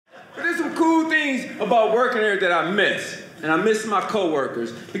things about working here that I miss. And I miss my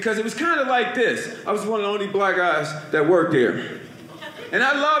coworkers because it was kind of like this. I was one of the only black guys that worked here. And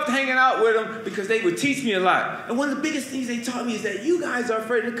I loved hanging out with them because they would teach me a lot. And one of the biggest things they taught me is that you guys are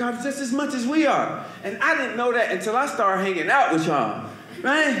afraid of the cops just as much as we are. And I didn't know that until I started hanging out with y'all,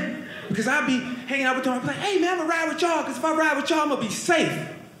 right? Because I'd be hanging out with them, I'd be like, hey man, I'm gonna ride with y'all, because if I ride with y'all, I'm gonna be safe.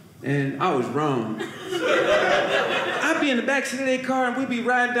 And I was wrong. I'd be in the backseat of their car and we'd be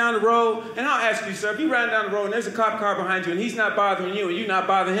riding down the road. And I'll ask you, sir, if you're riding down the road and there's a cop car behind you and he's not bothering you and you're not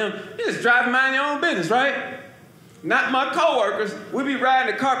bothering him, you're just driving mind your own business, right? Not my coworkers. We'd be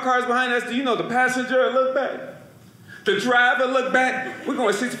riding the cop cars behind us. Do you know the passenger look back? The driver look back. We're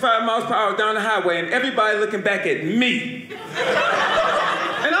going 65 miles per hour down the highway and everybody looking back at me.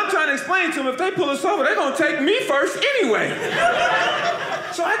 And I'm trying to explain to them, if they pull us over, they're going to take me first anyway.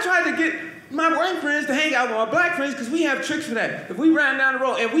 So I tried to get my white friends to hang out with my black friends because we have tricks for that. If we ran down the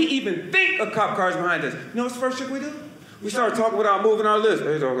road and we even think a cop car's behind us, you know what's the first trick we do? We start talking without moving our lips.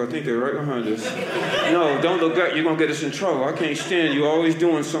 Hey, dog, I think they're right behind us. No, don't look up. You're going to get us in trouble. I can't stand you always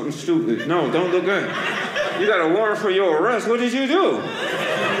doing something stupid. No, don't look up. You got a warrant for your arrest. What did you do?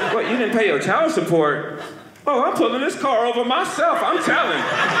 What, you didn't pay your child support? Oh, I'm pulling this car over myself, I'm telling.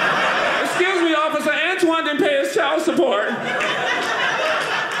 Excuse me, Officer, Antoine didn't pay his child support.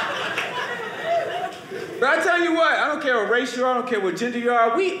 But I tell you what, I don't care what race you are, I don't care what gender you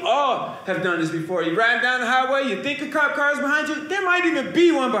are, we all have done this before. You ride down the highway, you think a cop car is behind you, there might even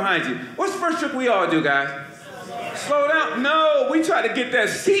be one behind you. What's the first trick we all do, guys? Slow down? No, we try to get that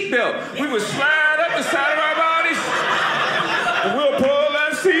seatbelt. We would slide up the side of our bodies, and we'll pull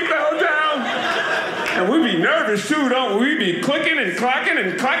that seatbelt down. And we be nervous too, don't we? We be clicking and clacking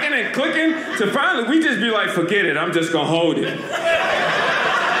and clacking and clicking, so finally we just be like, forget it, I'm just gonna hold it.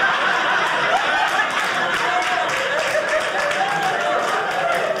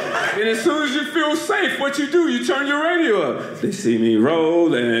 And as soon as you feel safe, what you do, you turn your radio up. They see me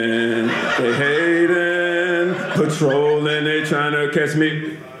rolling, they hating, patrolling, they trying to catch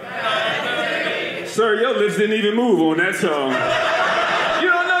me. Sir, your lips didn't even move on that song. You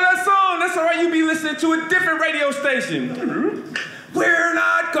don't know that song? That's all right, you be listening to a different radio station. We're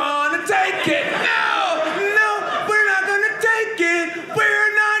not gonna take it, no, no, we're not gonna take it,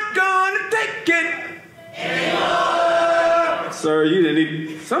 we're not gonna take it anymore. Sir, you didn't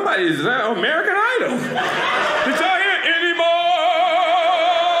even, somebody's American Idol. Did y'all hear anymore?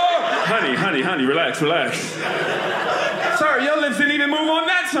 Honey, honey, honey, relax, relax. Sir, your lips didn't even move on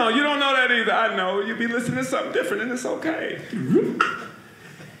that song. You don't know that either. I know. You be listening to something different and it's okay.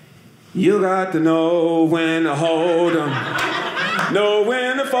 You got to know when to hold 'em, know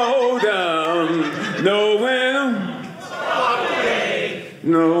when to fold 'em, know when to walk away,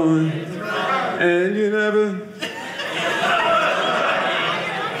 know, and you never.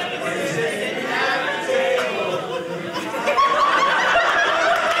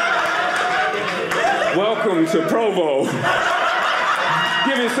 Welcome to Provo.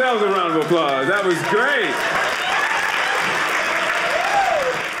 Give yourselves a round of applause. That was great.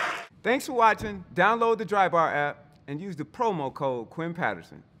 Thanks for watching. Download the Dry Bar app and use the promo code Quinn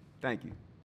Patterson. Thank you.